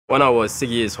When I was 6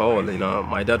 years old,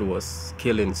 my dad was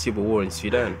killed in civil war in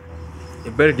Sudan.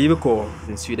 It's very difficult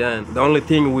in Sudan. The only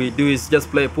thing we do is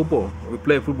just play football. We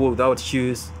play football without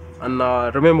shoes. And I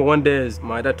remember one day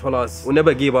my dad told us we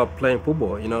never give up playing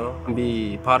football, and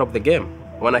be part of the game.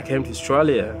 When I came to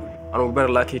Australia, and we're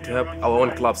very lucky to have our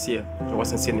own clubs here in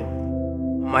Western Sydney.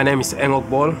 My name is Angok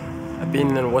Bol. I've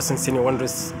been in Western Sydney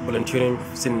Wanderers volunteering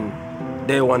since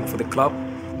day one for the club.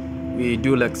 We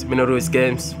do like minor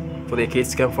games for the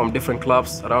kids come from different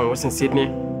clubs around Western Sydney.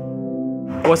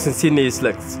 Western Sydney is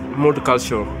like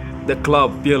multicultural. The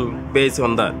club built based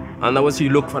on that. And once you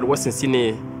look for the Western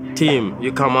Sydney team,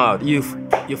 you come out, you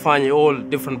find all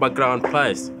different background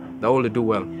players. They all do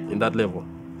well in that level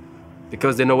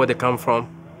because they know where they come from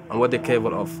and what they're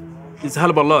capable of. It's a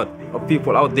hell of a lot of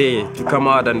people out there to come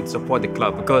out and support the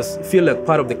club because you feel like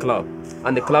part of the club,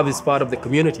 and the club is part of the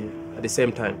community at the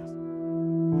same time.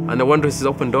 And the Wanderers is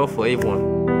open door for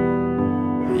everyone.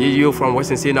 You're from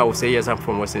Western Sydney, I would say yes, I'm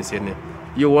from Western Sydney.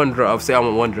 You're a wanderer, I would say I'm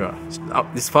a wanderer.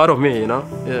 It's part of me,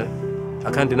 Yeah,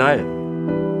 I can't deny it.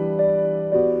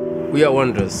 We are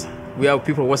wanderers. We are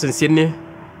people of Western Sydney.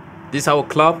 This is our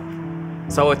club,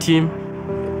 it's our team.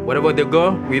 Wherever they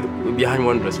go, we're behind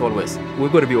Wanderers always. We're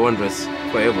going to be Wanderers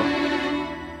forever.